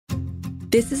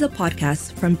This is a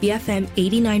podcast from BFM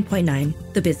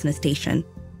 89.9, the business station.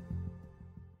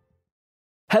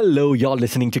 Hello, you're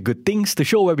listening to Good Things, the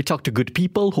show where we talk to good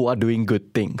people who are doing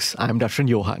good things. I'm Darshan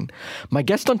Johan. My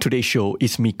guest on today's show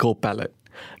is Miko Peled.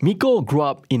 Miko grew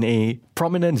up in a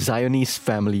prominent Zionist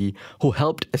family who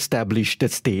helped establish the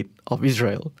State of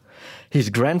Israel. His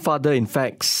grandfather, in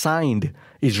fact, signed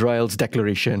Israel's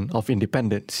Declaration of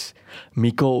Independence.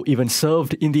 Miko even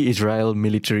served in the Israel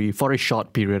military for a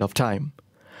short period of time.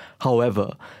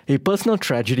 However, a personal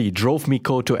tragedy drove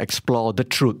Miko to explore the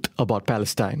truth about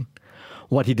Palestine.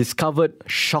 What he discovered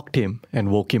shocked him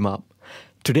and woke him up.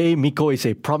 Today, Miko is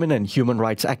a prominent human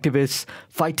rights activist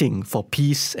fighting for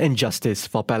peace and justice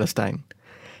for Palestine.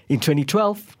 In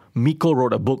 2012, Miko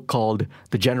wrote a book called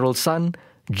The General's Son,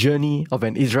 Journey of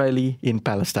an Israeli in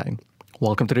Palestine.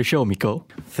 Welcome to the show, Miko.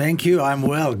 Thank you. I'm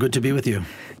well. Good to be with you.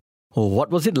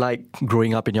 What was it like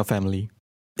growing up in your family?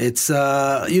 It's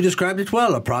you described it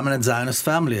well, a prominent Zionist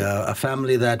family, a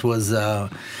family that was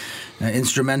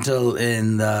instrumental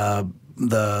in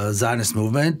the Zionist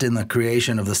movement, in the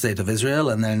creation of the State of Israel,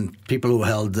 and then people who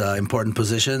held important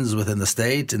positions within the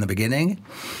state in the beginning.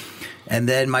 And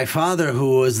then my father,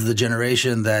 who was the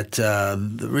generation that,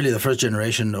 really the first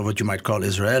generation of what you might call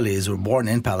Israelis, were born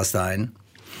in Palestine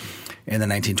in the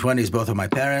 1920s, both of my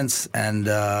parents, and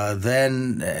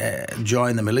then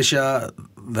joined the militia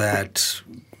that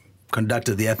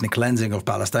conducted the ethnic cleansing of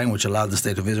Palestine, which allowed the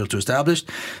State of Israel to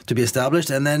be established,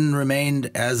 and then remained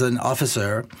as an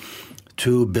officer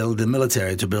to build the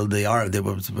military, to build the army,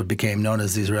 what became known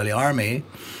as the Israeli Army.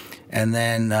 And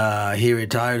then he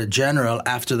retired a general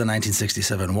after the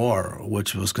 1967 war,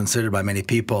 which was considered by many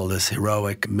people this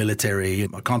heroic military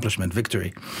accomplishment,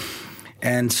 victory.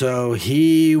 And so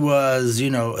he was,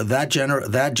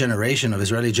 that generation of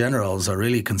Israeli generals are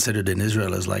really considered in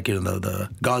Israel as like, the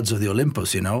gods of the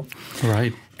Olympus,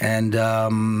 Right. And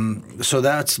so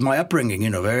that's my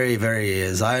upbringing, very,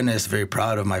 very Zionist, very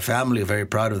proud of my family, very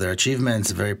proud of their achievements,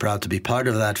 very proud to be part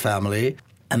of that family.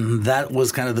 And that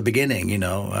was kind of the beginning,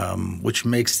 which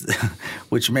makes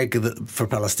for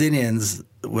Palestinians,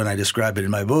 when I describe it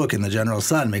in my book, in The General's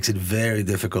Son, makes it very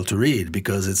difficult to read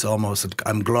because it's almost,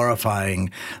 I'm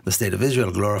glorifying the State of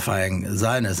Israel, glorifying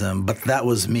Zionism, but that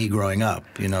was me growing up,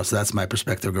 so that's my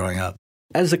perspective growing up.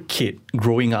 As a kid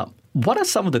growing up, what are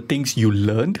some of the things you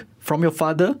learned from your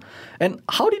father, and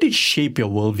how did it shape your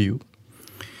worldview?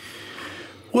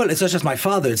 Well, it's not just my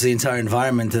father. It's the entire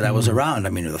environment that I was around. I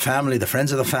mean, the family, the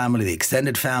friends of the family, the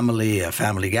extended family,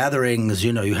 family gatherings.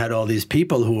 You had all these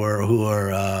people who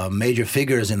were major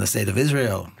figures in the State of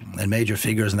Israel and major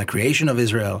figures in the creation of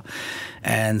Israel.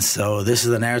 And so this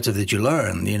is the narrative that you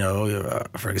learn,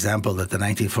 for example, that the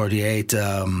 1948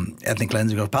 ethnic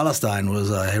cleansing of Palestine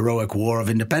was a heroic war of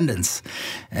independence.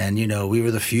 And, we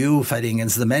were the few fighting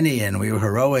against the many, and we were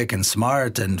heroic and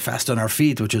smart and fast on our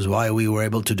feet, which is why we were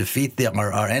able to defeat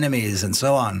our enemies and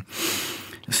so on.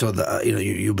 So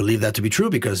you believe that to be true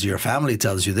because your family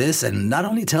tells you this, and not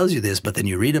only tells you this, but then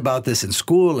you read about this in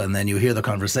school, and then you hear the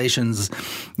conversations.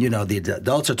 The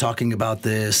adults are talking about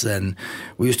this, and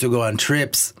we used to go on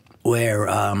trips where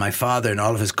my father and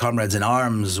all of his comrades in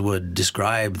arms would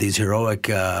describe these heroic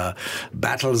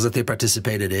battles that they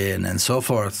participated in and so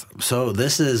forth. So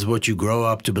this is what you grow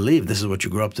up to believe. This is what you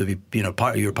grow up to be,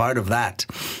 you're part of that.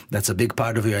 That's a big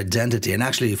part of your identity. And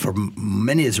actually, for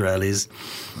many Israelis,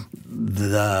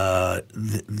 the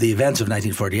events of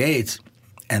 1948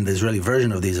 and the Israeli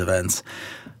version of these events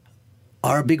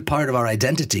are a big part of our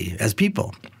identity as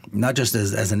people. Not just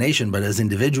as a nation, but as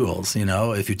individuals.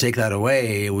 If you take that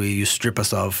away, you strip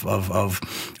us of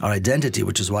our identity,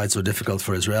 which is why it's so difficult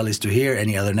for Israelis to hear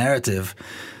any other narrative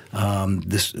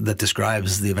that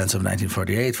describes the events of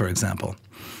 1948, for example.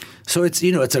 So it's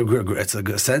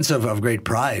a sense of great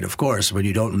pride, of course. When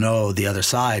you don't know the other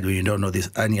side, when you don't know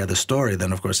any other story,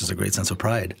 then of course it's a great sense of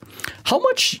pride. How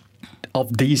much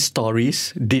of these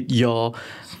stories did your,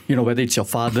 whether it's your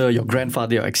father, your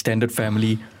grandfather, your extended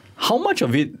family, how much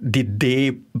of it did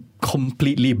they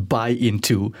completely buy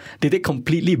into? Did they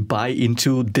completely buy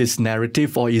into this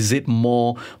narrative, or is it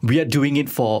more we are doing it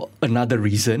for another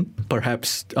reason,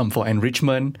 perhaps for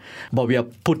enrichment, but we are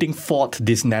putting forth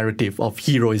this narrative of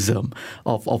heroism,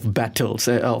 of battles,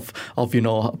 of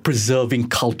preserving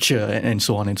culture and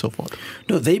so on and so forth?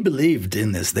 No, they believed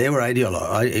in this. They were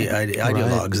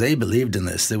ideologues. Right. They believed in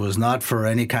this. It was not for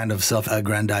any kind of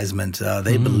self-aggrandizement.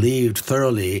 They believed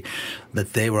thoroughly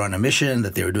that they were on a mission,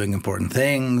 that they were doing important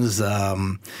things.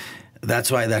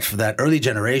 That's why that early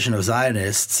generation of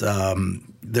Zionists,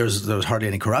 there was hardly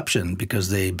any corruption because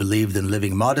they believed in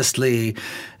living modestly,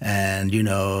 and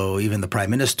even the prime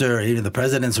minister, even the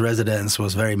president's residence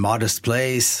was a very modest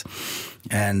place.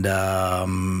 And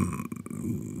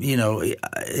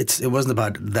it wasn't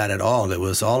about that at all. It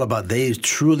was all about they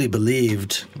truly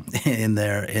believed in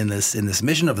this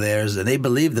mission of theirs, and they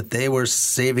believed that they were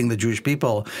saving the Jewish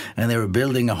people and they were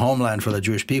building a homeland for the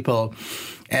Jewish people.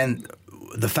 And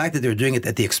the fact that they were doing it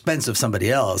at the expense of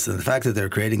somebody else, and the fact that they're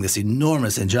creating this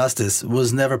enormous injustice,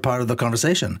 was never part of the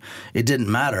conversation. It didn't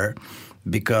matter,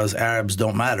 because Arabs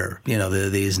don't matter.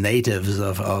 These natives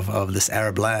of this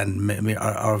Arab land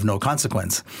are of no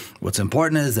consequence. What's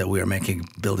important is that we are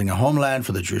building a homeland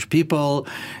for the Jewish people,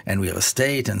 and we have a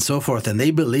state and so forth. And they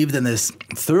believed in this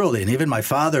thoroughly. And even my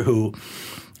father, who,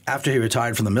 after he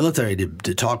retired from the military,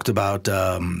 talked about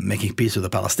making peace with the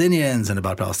Palestinians and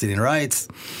about Palestinian rights,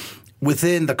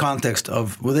 within the context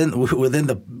of a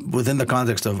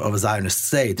Zionist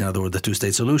state, in other words, the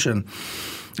two-state solution,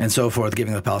 and so forth,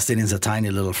 giving the Palestinians a tiny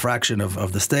little fraction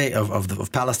of the state of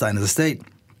Palestine as a state.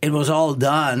 It was all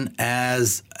done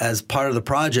as part of the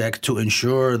project to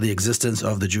ensure the existence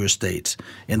of the Jewish state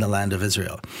in the land of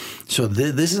Israel. So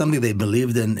this is something they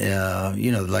believed in.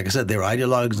 Like I said, they were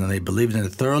ideologues and they believed in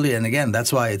it thoroughly. And again,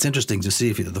 that's why it's interesting to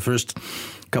see the first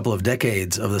couple of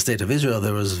decades of the state of Israel,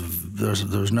 there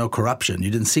was no corruption.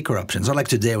 You didn't see corruption. It's not like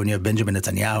today when you have Benjamin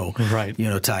Netanyahu, right,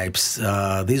 types.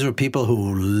 These were people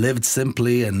who lived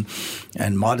simply and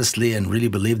modestly and really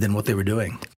believed in what they were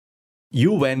doing.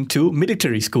 You went to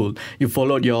military school. You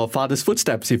followed your father's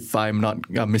footsteps, if I'm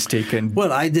not mistaken.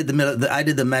 Well, I did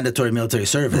the mandatory military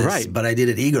service, right, but I did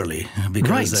it eagerly.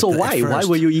 Right. So why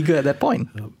were you eager at that point?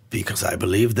 Because I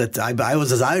believed that I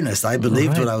was a Zionist. I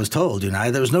believed what I was told.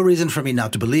 There was no reason for me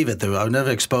not to believe it. I was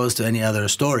never exposed to any other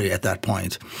story at that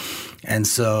point. And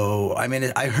so,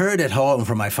 I heard at home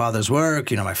from my father's work.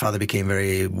 My father became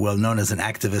very well known as an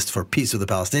activist for peace with the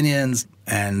Palestinians.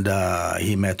 And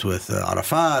he met with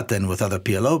Arafat and with other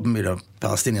PLO,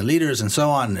 Palestinian leaders and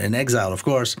so on, in exile, of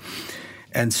course.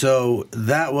 And so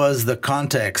that was the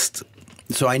context.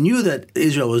 So I knew that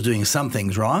Israel was doing some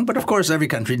things wrong, but of course every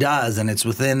country does, and it's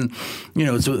within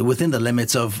the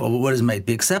limits of what might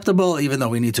be acceptable. Even though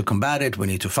we need to combat it, we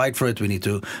need to fight for it, we need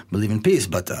to believe in peace,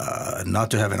 but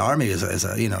not to have an army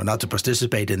not to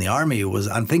participate in the army was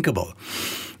unthinkable.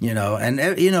 And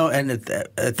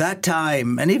at that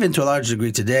time, and even to a large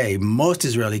degree today, most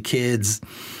Israeli kids,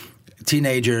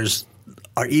 teenagers,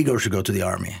 are eager to go to the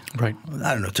army. Right.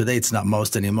 I don't know. Today it's not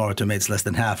most anymore. Today it's less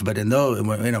than half. But when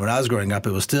I was growing up,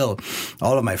 it was still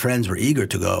all of my friends were eager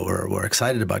to go, or were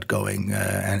excited about going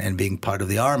and being part of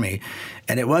the army.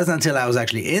 And it wasn't until I was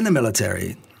actually in the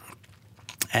military,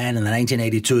 and in the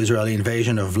 1982 Israeli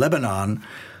invasion of Lebanon,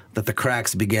 that the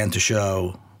cracks began to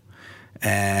show.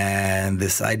 And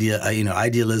this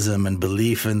idealism and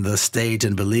belief in the state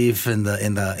and belief in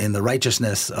the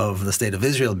righteousness of the state of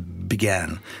Israel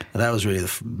began. That was really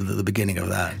the beginning of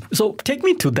that. So take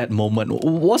me to that moment.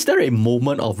 Was there a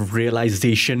moment of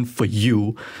realization for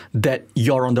you that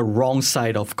you're on the wrong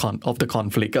side of the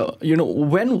conflict?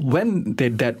 When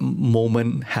did that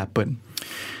moment happen?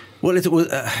 Well, it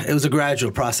was a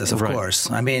gradual process, of course.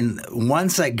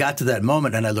 Once I got to that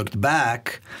moment and I looked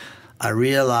back, I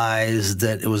realized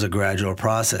that it was a gradual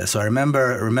process. So I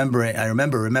remember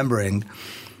remembering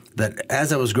that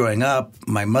as I was growing up,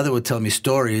 my mother would tell me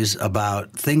stories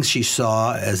about things she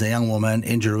saw as a young woman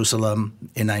in Jerusalem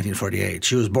in 1948.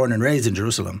 She was born and raised in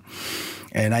Jerusalem.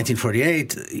 And in 1948,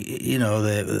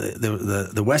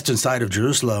 the western side of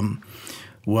Jerusalem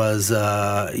was,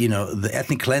 the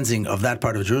ethnic cleansing of that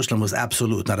part of Jerusalem was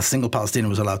absolute. Not a single Palestinian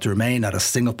was allowed to remain. Not a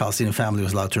single Palestinian family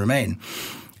was allowed to remain.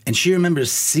 And she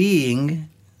remembers seeing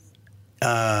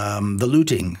the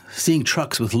looting, seeing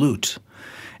trucks with loot.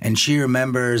 And she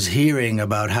remembers hearing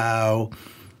about how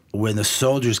when the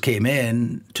soldiers came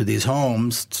in to these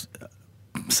homes,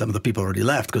 some of the people already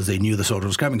left because they knew the soldier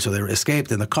was coming, so they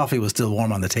escaped, and the coffee was still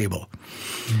warm on the table.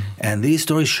 And these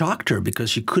stories shocked her because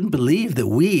she couldn't believe that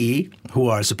we, who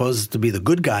are supposed to be the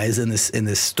good guys in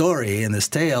this story, in this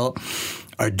tale,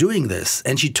 are doing this.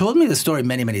 And she told me the story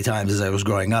many, many times as I was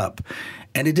growing up.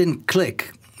 And it didn't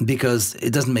click because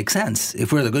it doesn't make sense.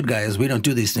 If we're the good guys, we don't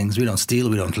do these things. We don't steal,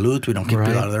 we don't loot, we don't kick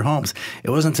people out of their homes. It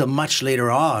wasn't until much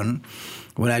later on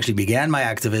when I actually began my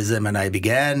activism and I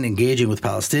began engaging with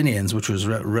Palestinians, which was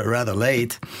rather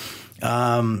late,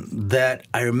 that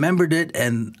I remembered it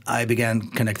and I began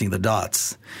connecting the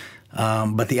dots.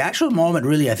 But the actual moment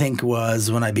really, I think,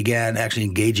 was when I began actually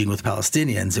engaging with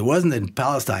Palestinians. It wasn't in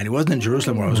Palestine. It wasn't in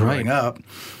Jerusalem where I was growing up,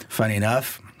 funny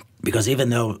enough. Because even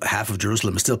though half of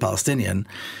Jerusalem is still Palestinian,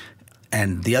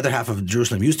 and the other half of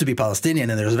Jerusalem used to be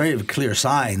Palestinian, and there's very clear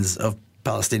signs of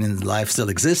Palestinian life still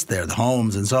exists there, the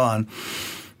homes and so on,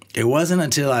 It wasn't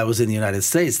until I was in the United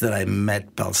States that I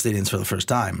met Palestinians for the first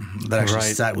time, that I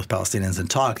actually sat with Palestinians and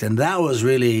talked. And that was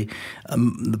really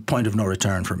the point of no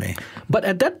return for me. But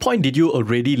at that point, did you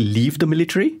already leave the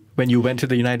military when you went to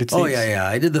the United States? Oh, yeah.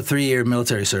 I did the 3-year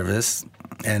military service.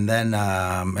 And then,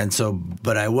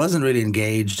 but I wasn't really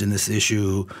engaged in this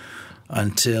issue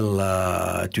until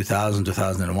 2000,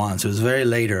 2001. So it was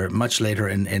much later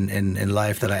in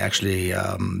life that I actually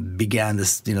began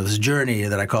this journey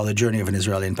that I call the journey of an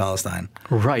Israeli in Palestine.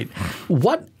 Right.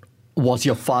 What was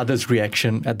your father's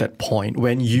reaction at that point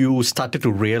when you started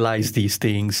to realize these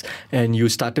things and you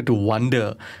started to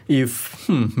wonder if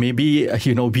maybe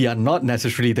we are not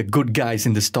necessarily the good guys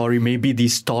in the story? Maybe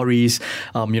these stories,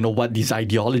 these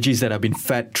ideologies that have been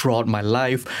fed throughout my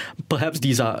life, perhaps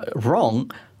these are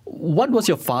wrong. What was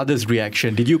your father's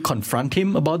reaction? Did you confront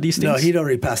him about these things? No, he'd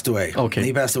already passed away. Okay.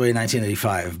 He passed away in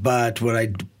 1985. But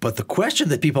the question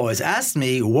that people always ask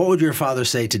me, what would your father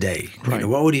say today? Right.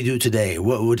 What would he do today?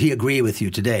 What would he agree with you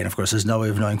today? And of course, there's no way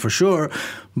of knowing for sure.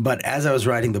 But as I was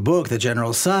writing the book, The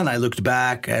General's Son, I looked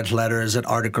back at letters, at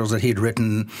articles that he'd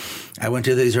written. I went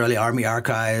to the Israeli Army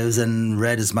archives and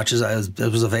read as much as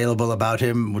was available about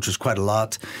him, which was quite a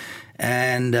lot.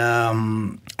 And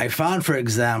I found, for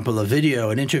example,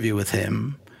 an interview with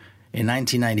him in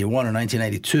 1991 or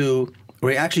 1992,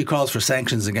 where he actually calls for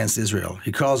sanctions against Israel.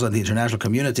 He calls on the international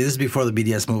community. This is before the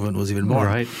BDS movement was even born.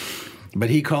 Right. But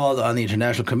he called on the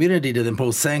international community to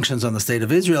impose sanctions on the state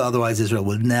of Israel. Otherwise, Israel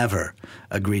would never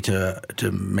agree to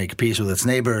make peace with its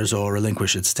neighbors or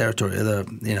relinquish its territory,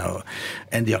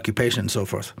 end the occupation and so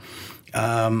forth.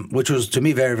 Which was, to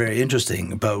me, very, very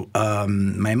interesting. But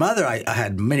my mother, I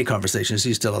had many conversations.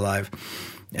 She's still alive.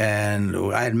 And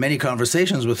I had many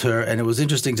conversations with her, and it was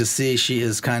interesting to see she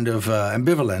is kind of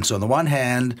ambivalent. So on the one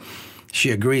hand,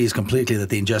 she agrees completely that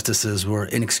the injustices were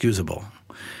inexcusable,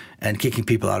 and kicking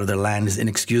people out of their land is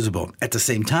inexcusable. At the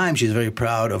same time, she's very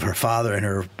proud of her father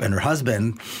and her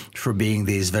husband for being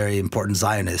these very important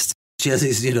Zionists. She has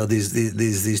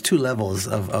these two levels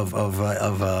of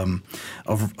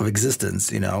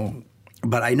existence,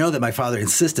 But I know that my father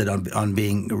insisted on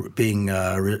being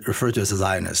referred to as a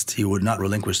Zionist. He would not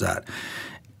relinquish that,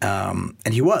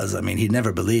 and he was. I mean, he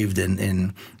never believed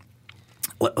in.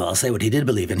 Well, I'll say what he did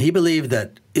believe in. He believed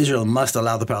that Israel must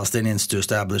allow the Palestinians to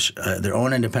establish their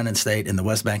own independent state in the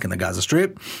West Bank and the Gaza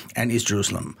Strip and East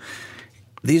Jerusalem.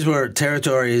 These were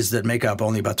territories that make up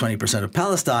only about 20% of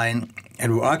Palestine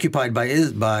and were occupied by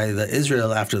the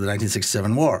Israel after the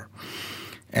 1967 war.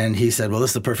 And he said, well,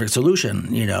 this is the perfect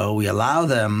solution. We allow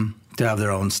them to have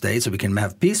their own state so we can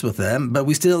have peace with them, but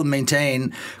we still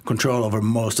maintain control over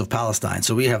most of Palestine.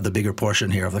 So we have the bigger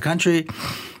portion here of the country,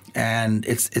 and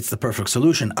it's the perfect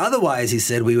solution. Otherwise, he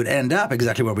said, we would end up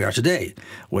exactly where we are today,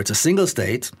 where it's a single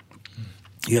state.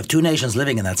 You have two nations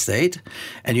living in that state,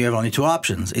 and you have only two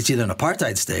options. It's either an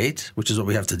apartheid state, which is what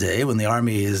we have today, when the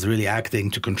army is really acting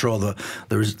to control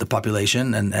the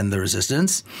population and the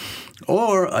resistance,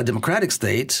 or a democratic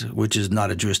state, which is not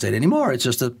a Jewish state anymore. It's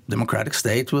just a democratic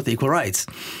state with equal rights,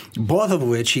 both of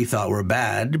which he thought were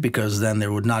bad because then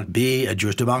there would not be a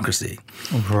Jewish democracy.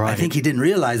 Right. I think he didn't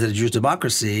realize that a Jewish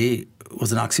democracy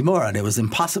was an oxymoron. It was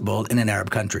impossible in an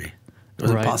Arab country. It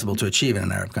was impossible to achieve in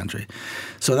an Arab country.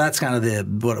 So that's kind of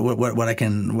what I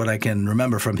can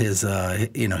remember from his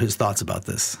his thoughts about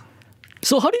this.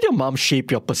 So how did your mom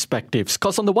shape your perspectives?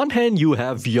 Because on the one hand, you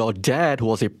have your dad, who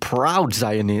was a proud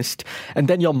Zionist, and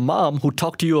then your mom, who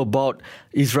talked to you about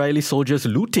Israeli soldiers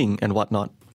looting and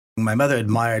whatnot. My mother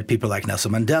admired people like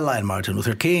Nelson Mandela and Martin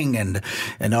Luther King and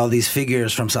all these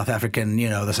figures from South African,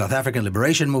 the South African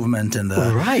liberation movement and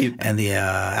the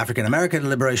African American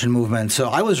liberation movement. So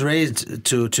I was raised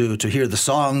to hear the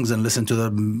songs and listen to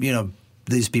the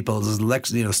these people's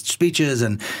speeches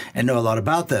and know a lot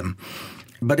about them.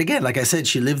 But again, like I said,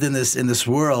 she lived in this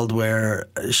world where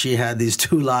she had these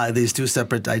two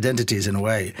separate identities in a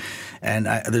way. And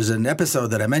there's an episode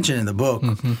that I mentioned in the book.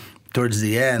 Mm-hmm. Towards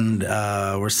the end,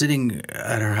 we're sitting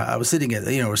at her. I was sitting at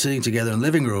we're sitting together in the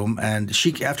living room, and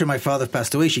she, after my father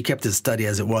passed away, she kept his study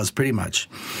as it was, pretty much.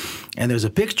 And there's a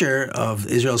picture of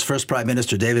Israel's first Prime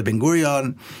Minister David Ben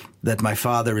Gurion that my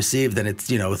father received, and it's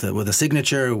with a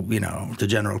signature, to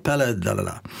General Peled, la la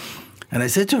la. And I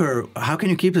said to her, "How can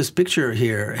you keep this picture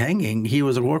here hanging? He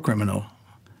was a war criminal.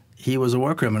 He was a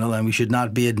war criminal, and we should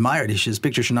not be admired. His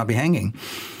picture should not be hanging."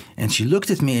 And she looked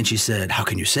at me and she said, "How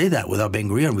can you say that? Without Ben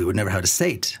Gurion, we would never have a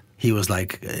state. He was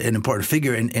like an important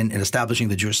figure in establishing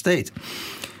the Jewish state."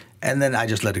 And then I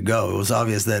just let it go. It was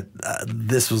obvious that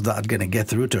this was not going to get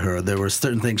through to her. There were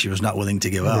certain things she was not willing to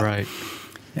give up. Right.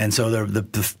 And so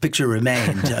the picture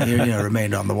remained,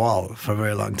 remained on the wall for a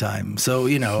very long time. So,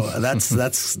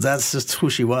 that's just who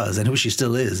she was and who she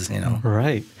still is,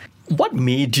 Right. What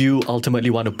made you ultimately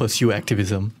want to pursue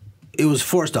activism? It was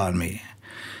forced on me.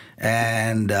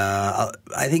 And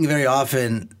I think very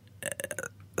often,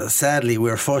 sadly,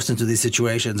 we're forced into these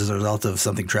situations as a result of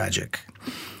something tragic.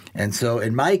 And so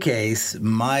in my case,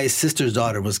 my sister's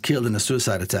daughter was killed in a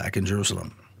suicide attack in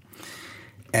Jerusalem.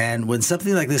 And when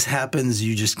something like this happens,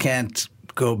 you just can't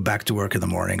go back to work in the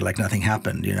morning like nothing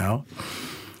happened,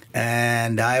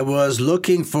 And I was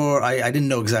looking for, I didn't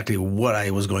know exactly what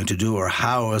I was going to do or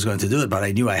how I was going to do it, but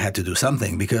I knew I had to do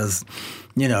something because,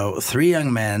 3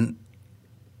 young men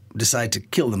decide to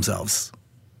kill themselves,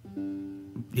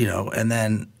 and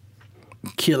then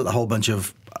kill a whole bunch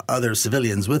of other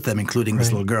civilians with them, including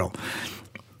this little girl.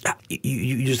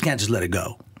 You just can't just let it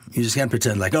go. You just can't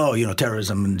pretend like,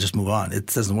 terrorism and just move on. It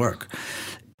doesn't work.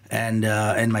 And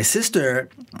my sister,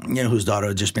 whose daughter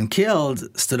had just been killed,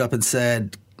 stood up and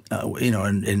said,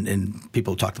 and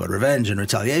people talked about revenge and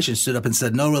retaliation, stood up and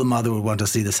said, no real mother would want to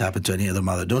see this happen to any other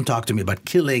mother. Don't talk to me about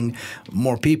killing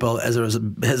more people as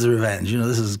a revenge.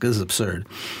 This is absurd.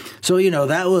 So,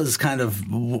 that was kind of,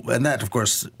 and that, of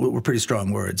course, were pretty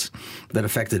strong words that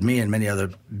affected me and many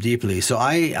other deeply. So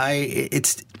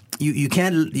you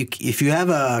can't, if you have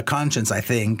a conscience, I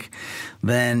think,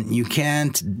 then you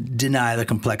can't deny the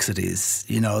complexities.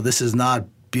 This is not,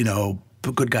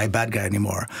 good guy, bad guy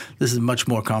anymore. This is much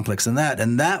more complex than that.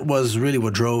 And that was really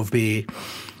what drove me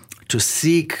to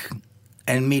seek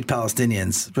and meet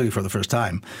Palestinians really for the first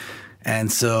time.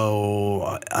 And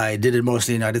so I did it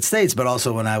mostly in the United States, but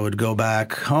also when I would go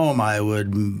back home, I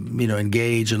would,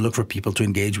 engage and look for people to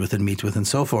engage with and meet with and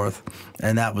so forth.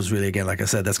 And that was really, again, like I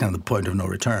said, that's kind of the point of no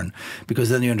return, because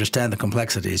then you understand the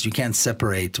complexities. You can't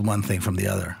separate one thing from the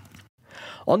other.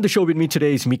 On the show with me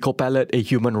today is Miko Peled, a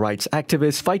human rights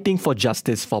activist fighting for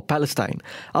justice for Palestine.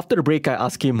 After the break, I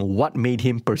ask him what made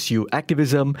him pursue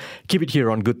activism. Keep it here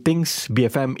on Good Things,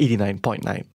 BFM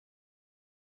 89.9.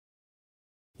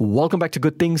 Welcome back to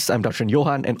Good Things. I'm Darshan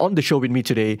Johan, and on the show with me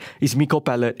today is Miko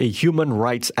Peled, a human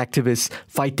rights activist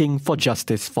fighting for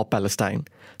justice for Palestine.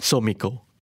 So, Miko,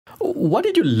 what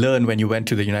did you learn when you went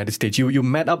to the United States? You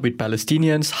met up with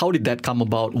Palestinians. How did that come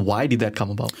about? Why did that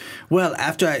come about? Well,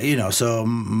 after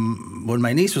when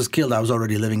my niece was killed, I was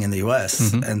already living in the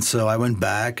U.S. And so I went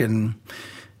back, and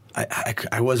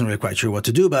I wasn't really quite sure what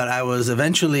to do, but I was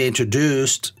eventually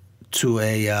introduced to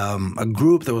a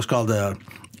group that was called a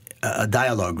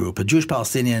dialogue group, a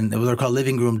Jewish-Palestinian, they're called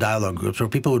living room dialogue groups, where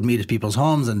people would meet at people's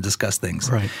homes and discuss things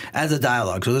as a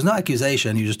dialogue. So there's no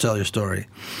accusation, you just tell your story.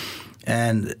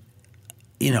 And,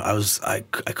 I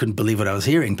couldn't believe what I was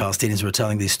hearing. Palestinians were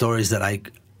telling these stories that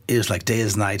it was like day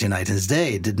is night and night is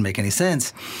day. It didn't make any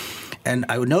sense. And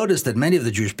I would notice that many of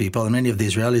the Jewish people and many of the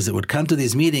Israelis that would come to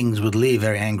these meetings would leave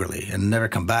very angrily and never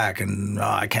come back. And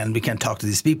we can't talk to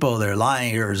these people. They're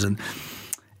liars. And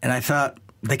I thought,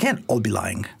 they can't all be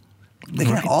lying.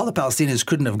 All the Palestinians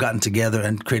couldn't have gotten together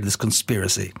and created this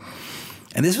conspiracy.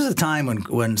 And this was a time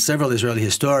when several Israeli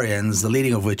historians, the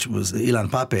leading of which was Ilan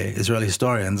Pappé, Israeli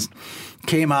historians,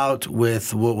 came out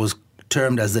with what was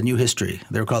termed as the New History.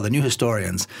 They were called the New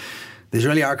Historians. The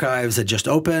Israeli archives had just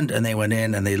opened, and they went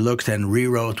in and they looked and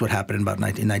rewrote what happened in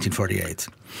 1948.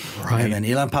 Right. And then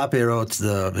Ilan Pappé wrote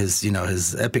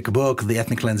his epic book, The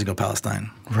Ethnic Cleansing of Palestine.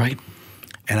 Right.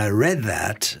 And I read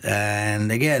that,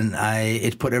 and again,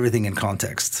 it put everything in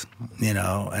context, and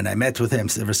I met with him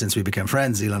ever since we became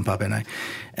friends, Ilan Pappé and I.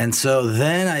 And so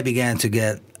then I began to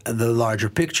get the larger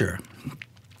picture.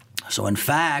 So in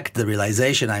fact, the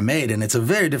realization I made, and it's a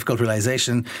very difficult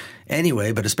realization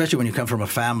anyway, but especially when you come from a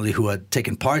family who had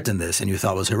taken part in this and you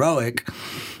thought was heroic,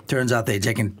 turns out they'd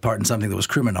taken part in something that was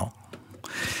criminal.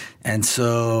 And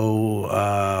so...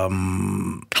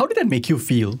 how did that make you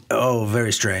feel? Oh,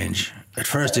 very strange. At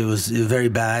first, it was very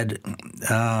bad,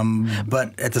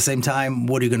 but at the same time,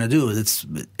 what are you going to do?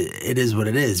 It is what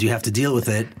it is. You have to deal with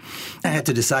it. I had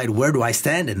to decide, where do I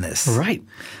stand in this? Right.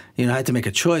 I had to make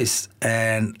a choice.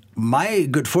 And my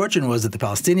good fortune was that the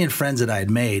Palestinian friends that I had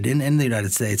made in the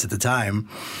United States at the time,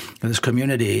 in this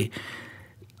community,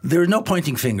 there were no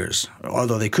pointing fingers,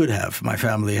 although they could have. My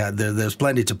family had, there's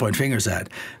plenty to point fingers at.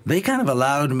 They kind of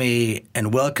allowed me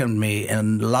and welcomed me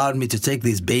and allowed me to take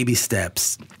these baby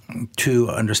steps to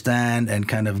understand and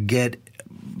kind of get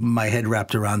my head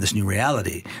wrapped around this new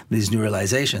reality, these new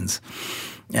realizations.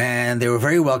 And they were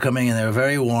very welcoming, and they were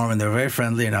very warm, and they were very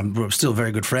friendly, and I'm still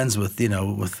very good friends with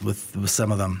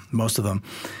some of them, most of them.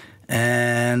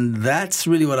 And that's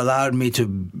really what allowed me to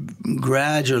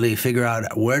gradually figure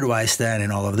out, where do I stand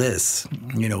in all of this?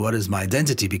 What is my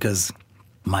identity? Because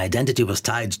my identity was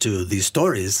tied to these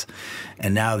stories.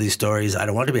 And now these stories, I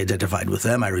don't want to be identified with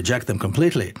them. I reject them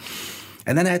completely.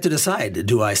 And then I had to decide,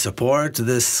 do I support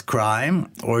this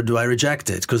crime or do I reject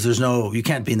it? Because you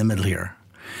can't be in the middle here.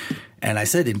 And I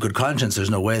said, in good conscience, there's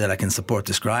no way that I can support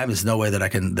this crime. There's no way that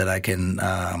I can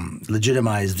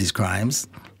legitimize these crimes.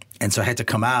 And so I had to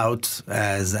come out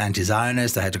as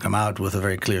anti-Zionist. I had to come out with a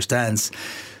very clear stance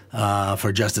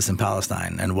for justice in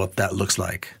Palestine and what that looks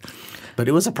like. But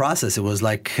it was a process. It was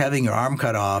like having your arm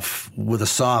cut off with a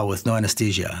saw with no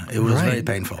anesthesia. It was very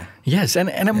painful. Yes, and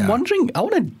I'm wondering, I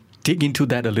want to dig into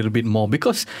that a little bit more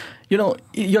because,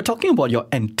 you're talking about your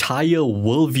entire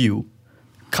worldview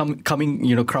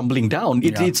coming, crumbling down.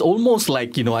 It's almost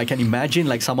like, I can imagine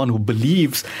like someone who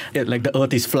believes like the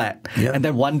earth is flat. Yeah. And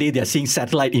then one day they're seeing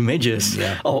satellite images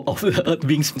of the earth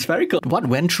being spherical. What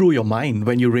went through your mind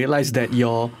when you realized that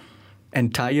your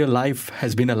entire life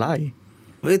has been a lie?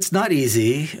 It's not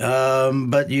easy,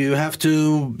 but you have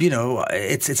to,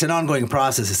 it's an ongoing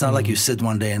process. It's not like you sit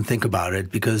one day and think about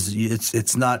it because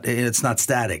it's not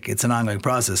static. It's an ongoing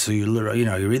process. So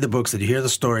you read the books and you hear the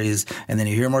stories and then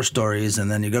you hear more stories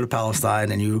and then you go to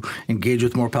Palestine and you engage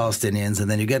with more Palestinians and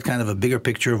then you get kind of a bigger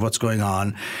picture of what's going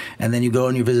on. And then you go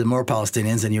and you visit more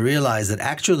Palestinians and you realize that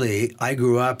actually I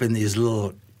grew up in this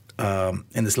little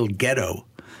ghetto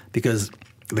because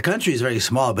the country is very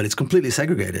small, but it's completely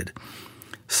segregated.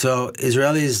 So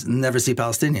Israelis never see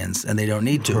Palestinians, and they don't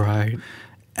need to. Right.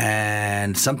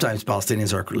 And sometimes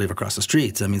Palestinians live across the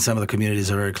streets. I mean, some of the communities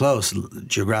are very close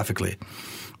geographically,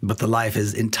 but the life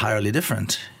is entirely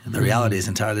different. The reality is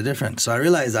entirely different. So I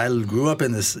realized I grew up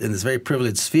in this very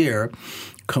privileged sphere,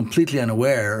 completely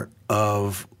unaware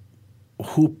of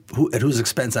who at whose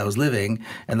expense I was living,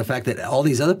 and the fact that all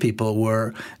these other people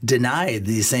were denied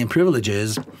these same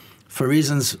privileges for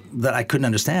reasons that I couldn't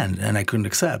understand and I couldn't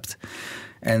accept.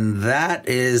 And that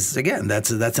is, again,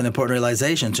 that's an important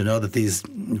realization to know that these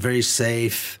very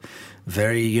safe,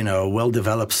 very,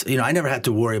 well-developed, I never had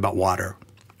to worry about water.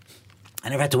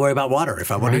 If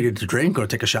I wanted to drink or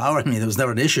take a shower, I mean, there was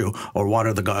never an issue, or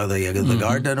water the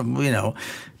garden,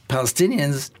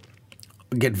 Palestinians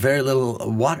get very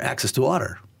little access to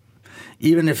water.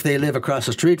 Even if they live across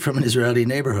the street from an Israeli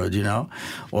neighborhood,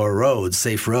 or roads,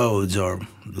 safe roads, or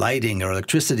lighting or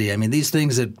electricity. I mean, these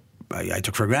things that I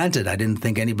took for granted. I didn't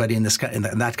think anybody in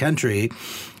that country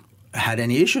had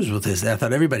any issues with this. I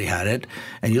thought everybody had it.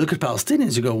 And you look at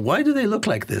Palestinians, you go, why do they look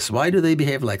like this? Why do they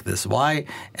behave like this? Why?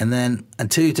 And then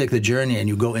until you take the journey and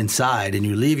you go inside and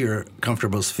you leave your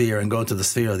comfortable sphere and go into the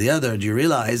sphere of the other, you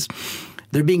realize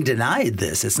they're being denied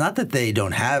this. It's not that they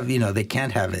don't have, they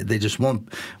can't have it. They just won't.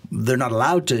 They're not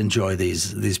allowed to enjoy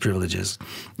these privileges.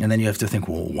 And then you have to think,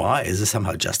 well, why? Is this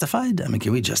somehow justified? I mean,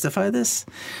 can we justify this?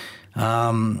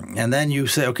 And then you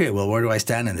say, okay, well, where do I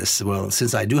stand in this? Well,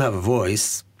 since I do have a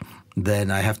voice,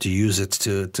 then I have to use it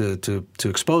to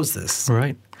expose this.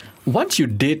 Right. Once you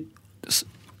did,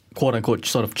 quote unquote,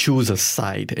 sort of choose a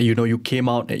side, you came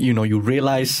out, you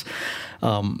realized,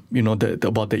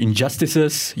 about the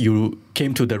injustices, you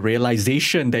came to the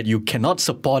realization that you cannot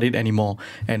support it anymore.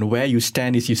 And where you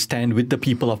stand is you stand with the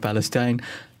people of Palestine.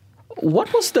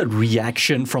 What was the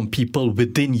reaction from people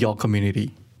within your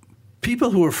community?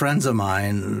 People who were friends of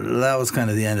mine, that was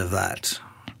kind of the end of that,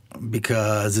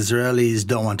 because Israelis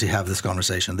don't want to have this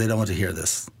conversation. They don't want to hear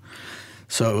this.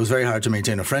 So it was very hard to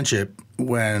maintain a friendship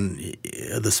when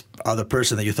this other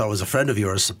person that you thought was a friend of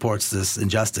yours supports this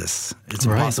injustice. It's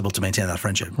impossible to maintain that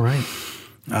friendship. Right.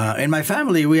 In my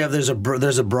family, there's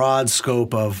a broad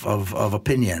scope of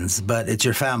opinions, but it's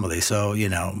your family, so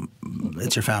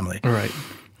it's your family. Right.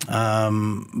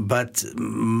 But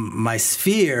my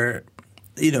sphere.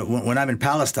 When I'm in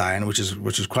Palestine, which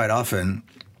is quite often,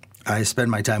 I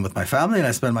spend my time with my family and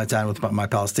I spend my time with my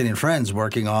Palestinian friends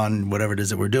working on whatever it is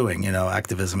that we're doing,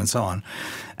 activism and so on.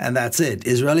 And that's it.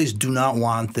 Israelis do not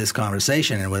want this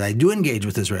conversation. And when I do engage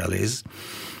with Israelis,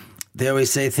 they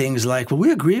always say things like, well, we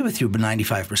agree with you, but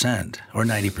 95% or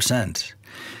 90%.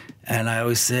 And I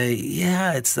always say,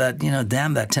 yeah, it's that,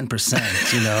 damn that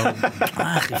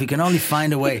 10%, if you can only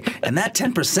find a way. And that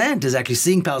 10% is actually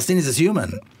seeing Palestinians as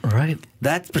human. Right.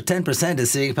 That 10% is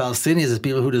seeing Palestinians as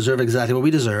people who deserve exactly what we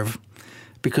deserve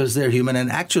because they're human.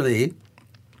 And actually,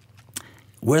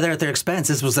 we're there at their expense.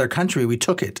 This was their country. We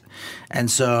took it. And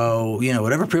so,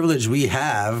 whatever privilege we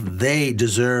have, they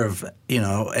deserve,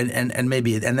 and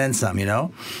maybe, and then some,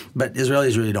 But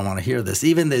Israelis really don't want to hear this.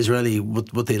 Even the Israeli,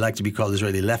 what they like to be called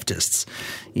Israeli leftists,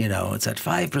 it's at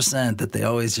 5% that they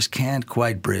always just can't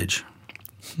quite bridge.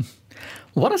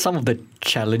 What are some of the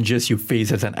challenges you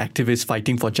face as an activist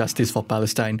fighting for justice for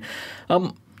Palestine?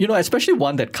 especially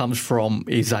one that comes from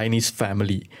a Zionist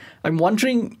family. I'm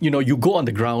wondering, you go on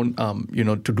the ground,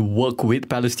 to do work with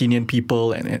Palestinian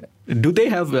people, and do they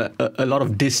have a lot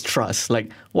of distrust?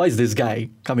 Like, why is this guy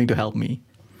coming to help me?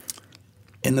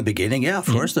 In the beginning, yeah, of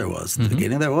course there was. In the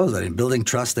beginning there was. I mean, building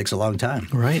trust takes a long time.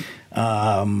 Right.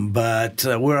 But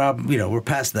we're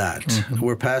past that.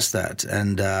 We're past that.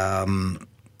 And,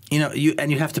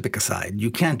 you have to pick a side.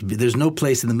 You can't there's no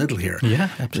place in the middle here. Yeah,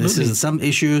 absolutely. This is some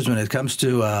issues when it comes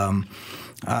to,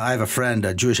 I have a friend,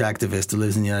 a Jewish activist who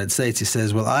lives in the United States. He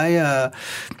says, well, I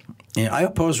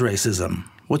oppose racism.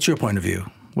 What's your point of view?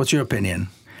 What's your opinion?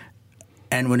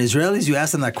 And when Israelis, you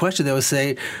ask them that question, they will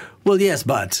say, well, yes,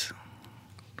 but.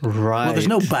 Right. Well, there's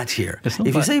no but here.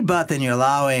 If you say but, then you're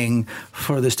allowing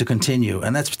for this to continue.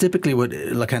 And that's typically what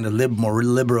kind of more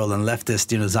liberal and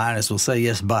leftist, Zionists will say,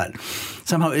 yes, but.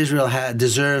 Somehow Israel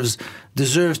deserves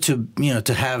to,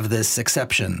 to have this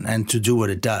exception and to do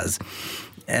what it does.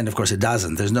 And of course it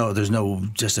doesn't. There's no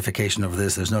justification of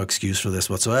this. There's no excuse for this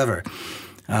whatsoever.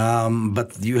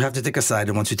 But you have to take a side,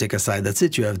 and once you take a side, that's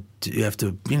it. You have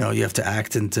to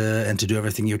act and to do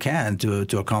everything you can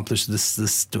to accomplish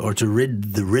this or to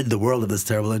rid the world of this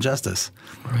terrible injustice.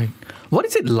 Right. What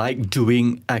is it like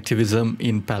doing activism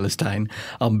in Palestine?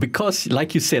 Because,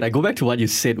 like you said, I go back to what you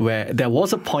said, where there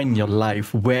was a point in your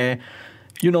life where,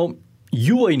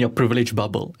 you were in your privilege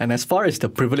bubble. And as far as the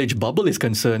privilege bubble is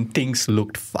concerned, things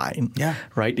looked fine. Yeah.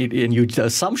 Right? The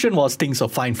assumption was things are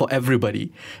fine for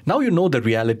everybody. Now you know the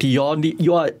reality. You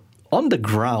are on the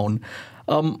ground.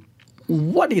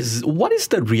 What is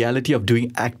the reality of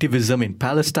doing activism in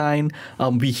Palestine?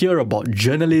 We hear about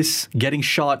journalists getting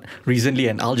shot recently,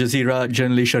 and Al Jazeera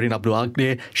journalist Shireen Abu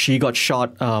Akleh, she got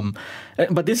shot.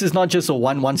 But this is not just a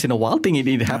once in a while thing.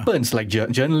 It happens. Like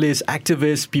journalists,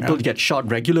 activists, people get shot,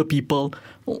 regular people.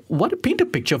 Paint a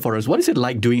picture for us. What is it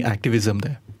like doing activism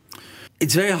there?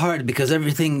 It's very hard because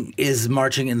everything is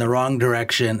marching in the wrong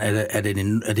direction at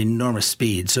an enormous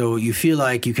speed. So you feel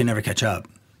like you can never catch up.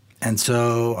 And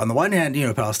so, on the one hand,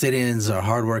 Palestinians are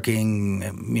hardworking,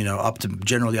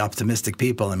 generally optimistic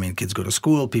people. I mean, kids go to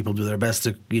school, people do their best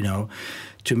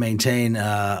to maintain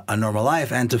a normal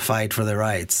life and to fight for their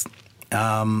rights.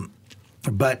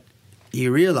 But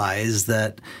you realize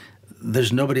that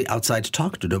there's nobody outside to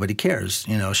talk to. Nobody cares.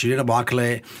 Shireen Abu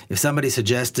Akleh, if somebody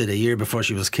suggested a year before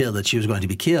she was killed that she was going to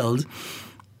be killed,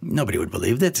 nobody would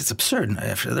believe that. It's absurd.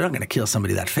 They're not going to kill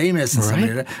somebody that famous.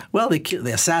 And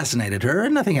they assassinated her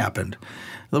and nothing happened.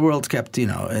 The world kept,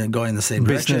 going in the same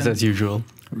direction. Business as usual.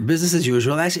 Business as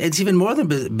usual. Actually, it's even more than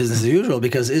business as usual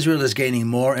because Israel is gaining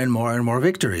more and more and more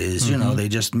victories. They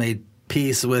just made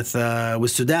peace with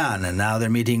Sudan, and now they're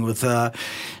meeting with the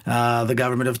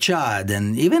government of Chad.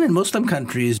 And even in Muslim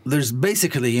countries, there's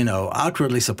basically,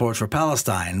 outwardly support for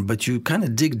Palestine, but you kind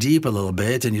of dig deep a little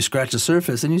bit and you scratch the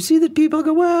surface and you see that people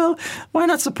go, well, why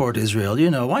not support Israel?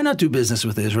 Why not do business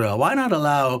with Israel? Why not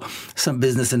allow some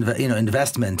business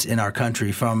investment in our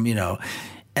country from,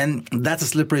 and that's a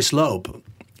slippery slope.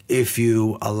 If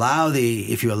you allow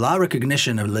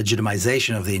recognition of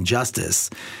legitimization of the injustice,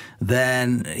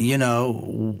 then,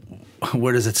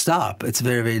 where does it stop? It's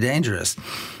very, very dangerous.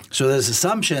 So there's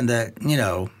assumption that,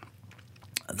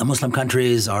 the Muslim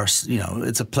countries are,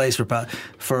 it's a place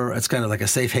for it's kind of like a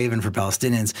safe haven for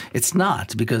Palestinians. It's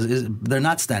not, because they're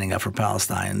not standing up for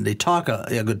Palestine. They talk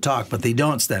a good talk, but they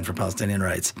don't stand for Palestinian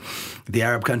rights. The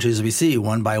Arab countries we see,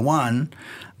 one by one,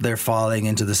 they're falling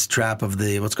into this trap of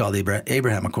what's called the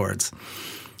Abraham Accords.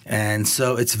 And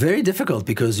so it's very difficult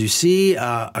because you see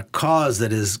a cause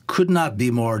that could not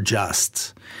be more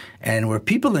just and where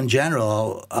people in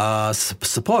general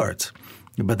support.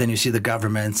 But then you see the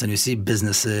governments and you see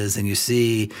businesses and you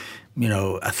see,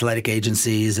 athletic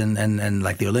agencies and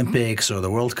like the Olympics or the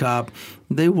World Cup,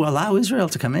 they will allow Israel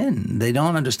to come in. They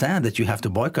don't understand that you have to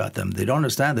boycott them. They don't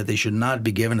understand that they should not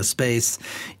be given a space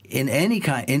in any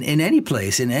kind, in any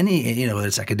place, in any, whether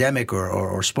it's academic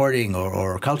or sporting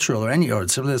or cultural or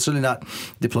certainly not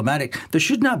diplomatic. There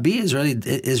should not be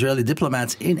Israeli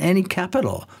diplomats in any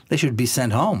capital. They should be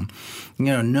sent home.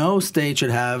 No state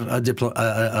should have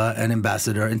an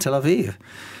ambassador in Tel Aviv,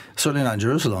 certainly not in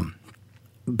Jerusalem.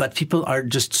 But people are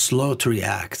just slow to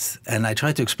react. And I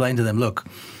try to explain to them, look,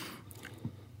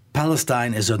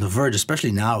 Palestine is on the verge,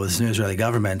 especially now with this new Israeli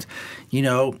government,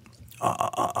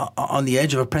 on the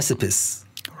edge of a precipice.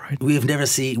 Right. We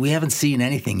haven't seen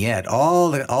anything yet. All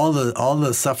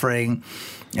the suffering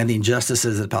and the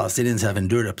injustices that Palestinians have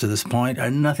endured up to this point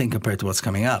are nothing compared to what's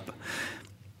coming up.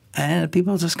 And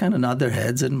people just kind of nod their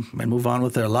heads and move on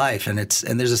with their life. And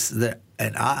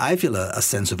I feel a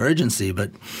sense of urgency.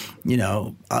 But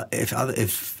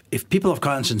if people of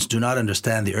conscience do not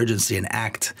understand the urgency and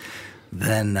act,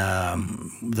 then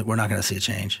we're not going to see a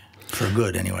change, for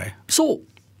good anyway. So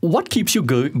what keeps you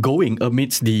going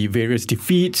amidst the various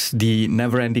defeats, the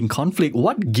never-ending conflict?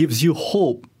 What gives you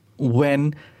hope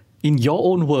when, in your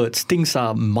own words, things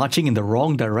are marching in the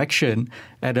wrong direction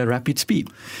at a rapid speed?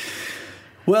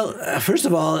 Well, first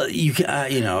of all, if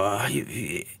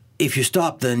you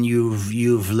stop, then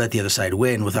you've let the other side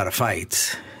win without a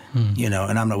fight, and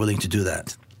I'm not willing to do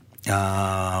that.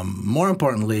 More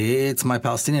importantly, it's my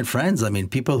Palestinian friends. I mean,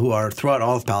 people who are throughout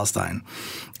all of Palestine,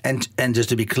 and just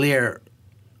to be clear,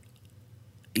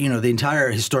 the entire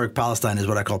historic Palestine is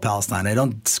what I call Palestine. I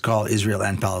don't call Israel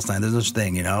and Palestine. There's no such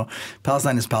thing,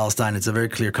 Palestine is Palestine. It's a very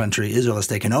clear country. Israel has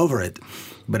taken over it,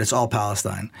 but it's all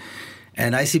Palestine.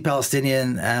 And I see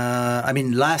Palestinian,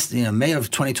 May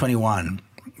of 2021,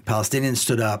 Palestinians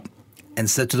stood up and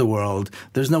said to the world,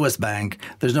 there's no West Bank,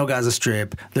 there's no Gaza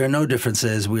Strip, there are no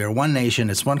differences. We are one nation,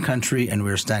 it's one country, and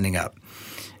we're standing up.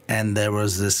 And there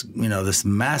was this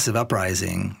massive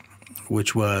uprising,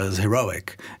 which was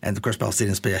heroic. And of course,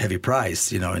 Palestinians pay a heavy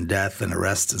price, in death and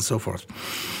arrests and so forth.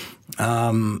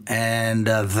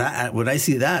 That when I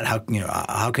see that, how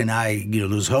can I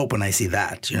lose hope when I see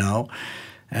that,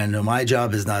 And my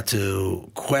job is not to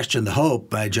question the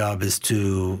hope. My job is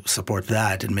to support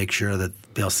that and make sure that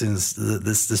Palestinians,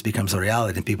 this becomes a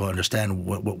reality and people understand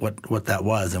what that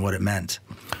was and what it meant.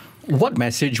 What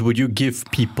message would you give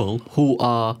people who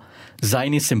are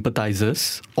Zionist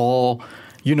sympathizers, or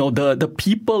the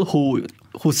people who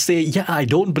say, yeah, I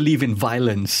don't believe in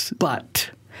violence, but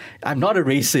I'm not a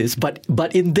racist,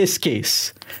 but in this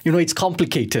case, it's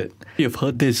complicated. You've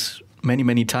heard this many,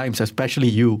 many times, especially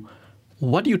you.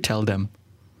 What do you tell them?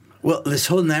 Well, this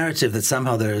whole narrative that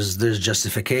somehow there's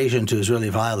justification to Israeli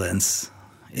violence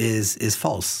is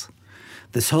false.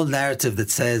 This whole narrative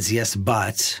that says yes,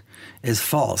 but is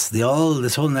false.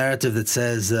 This whole narrative that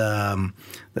says that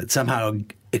somehow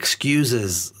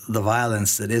excuses the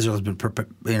violence that Israel has been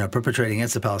perpetrating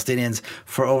against the Palestinians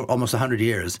for almost 100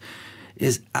 years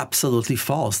is absolutely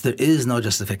false. There is no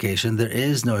justification. There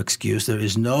is no excuse. There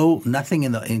is nothing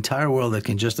in the entire world that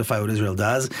can justify what Israel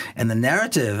does. And the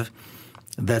narrative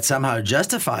that somehow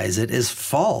justifies it is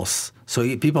false.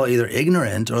 So people are either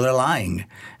ignorant or they're lying,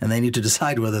 and they need to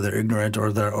decide whether they're ignorant or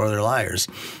they're liars,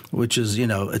 which is,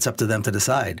 it's up to them to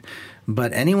decide.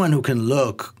 But anyone who can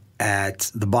look at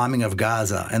the bombing of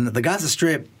Gaza and the Gaza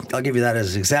Strip, I'll give you that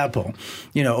as an example.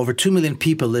 Over 2 million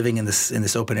people living in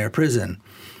this open air prison.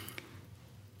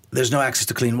 There's no access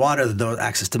to clean water. There's no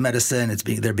access to medicine.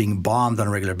 They're being bombed on a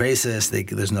regular basis.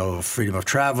 There's no freedom of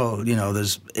travel.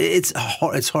 It's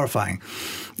horrifying.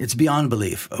 It's beyond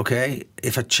belief. Okay,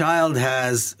 if a child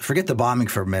has, forget the bombing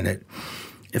for a minute,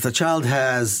 if a child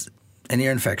has an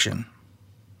ear infection,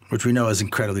 which we know is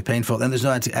incredibly painful, and there's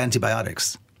no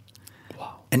antibiotics,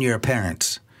 and you're a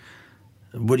parent,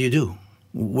 what do?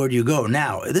 Where do you go?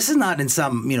 Now, this is not in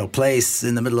some place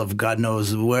in the middle of God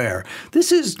knows where.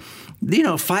 This is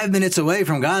 5 minutes away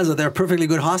from Gaza. There are perfectly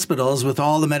good hospitals with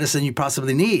all the medicine you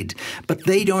possibly need, but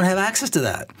they don't have access to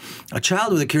that. A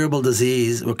child with a curable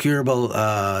disease or curable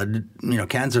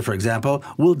cancer, for example,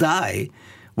 will die,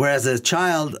 whereas a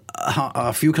child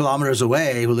a few kilometers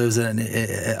away who lives on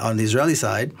the Israeli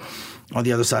side, on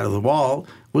the other side of the wall,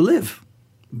 will live.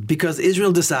 Because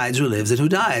Israel decides who lives and who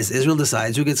dies. Israel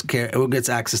decides who gets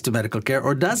access to medical care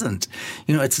or doesn't.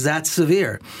 It's that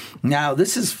severe. Now,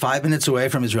 this is 5 minutes away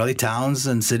from Israeli towns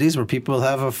and cities where people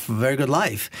have a very good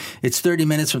life. It's 30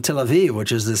 minutes from Tel Aviv,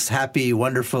 which is this happy,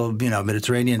 wonderful,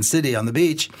 Mediterranean city on the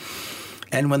beach.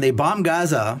 And when they bomb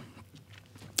Gaza,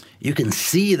 you can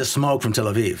see the smoke from Tel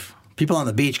Aviv. People on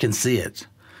the beach can see it.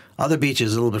 Other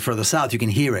beaches a little bit further south, you can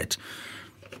hear it.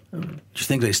 Do you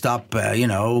think they stop,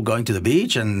 going to the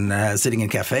beach and sitting in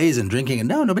cafes and drinking? And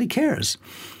no, nobody cares.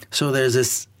 So there's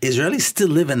this, Israelis still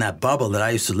live in that bubble that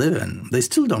I used to live in. They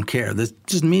still don't care. This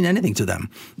doesn't mean anything to them.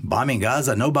 Bombing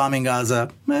Gaza, no bombing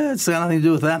Gaza, it's got nothing to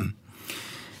do with them.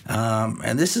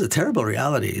 And this is a terrible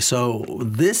reality. So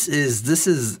this is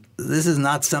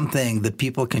not something that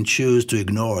people can choose to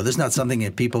ignore. This is not something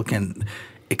that people can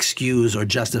excuse or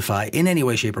justify in any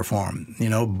way, shape, or form.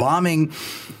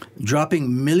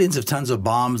 Dropping millions of tons of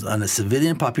bombs on a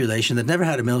civilian population that never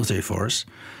had a military force,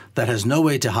 that has no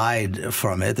way to hide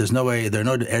from it. There are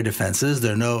no air defenses.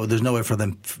 There's no way for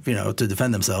them, to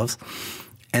defend themselves.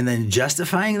 And then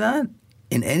justifying that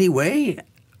in any way,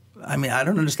 I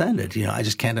don't understand it. I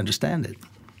just can't understand it.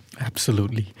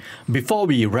 Absolutely. Before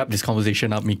we wrap this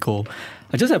conversation up, Miko,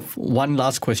 I just have one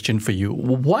last question for you.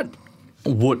 What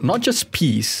would, not just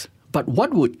peace, but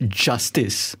what would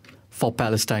justice for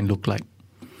Palestine look like?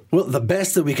 Well, the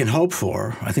best that we can hope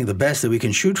for, I think the best that we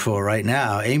can shoot for right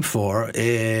now, aim for,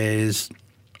 is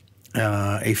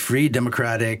a free,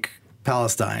 democratic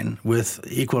Palestine with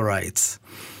equal rights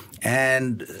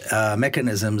and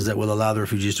mechanisms that will allow the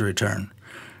refugees to return.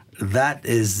 That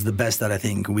is the best that I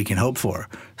think we can hope for.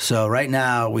 So right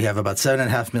now we have about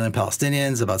 7.5 million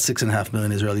Palestinians, about 6.5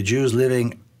 million Israeli Jews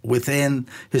living within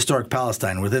historic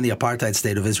Palestine, within the apartheid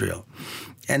state of Israel.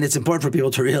 And it's important for people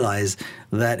to realize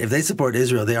that if they support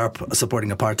Israel, they are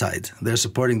supporting apartheid. They're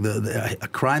supporting a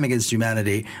crime against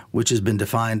humanity, which has been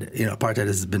defined, apartheid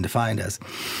has been defined as.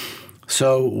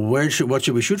 So what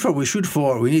should we shoot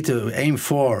for? We need to aim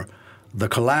for the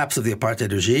collapse of the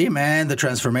apartheid regime and the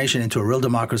transformation into a real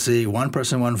democracy, one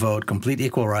person, one vote, complete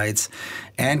equal rights,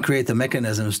 and create the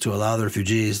mechanisms to allow the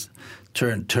refugees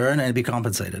to turn and be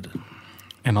compensated.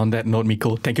 And on that note,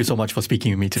 Miko, thank you so much for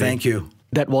speaking with me today. Thank you.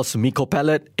 That was Miko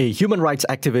Peled, a human rights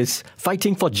activist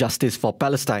fighting for justice for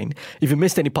Palestine. If you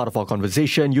missed any part of our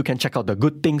conversation, you can check out the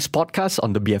Good Things podcast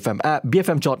on the BFM app,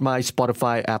 BFM Jotmai,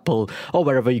 Spotify, Apple, or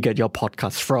wherever you get your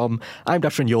podcasts from. I'm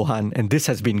Darshan Johan, and this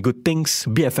has been Good Things,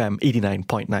 BFM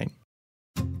 89.9.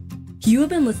 You have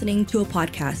been listening to a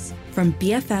podcast from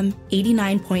BFM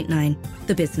 89.9,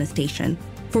 the business station.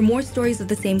 For more stories of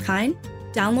the same kind,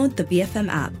 download the BFM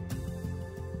app.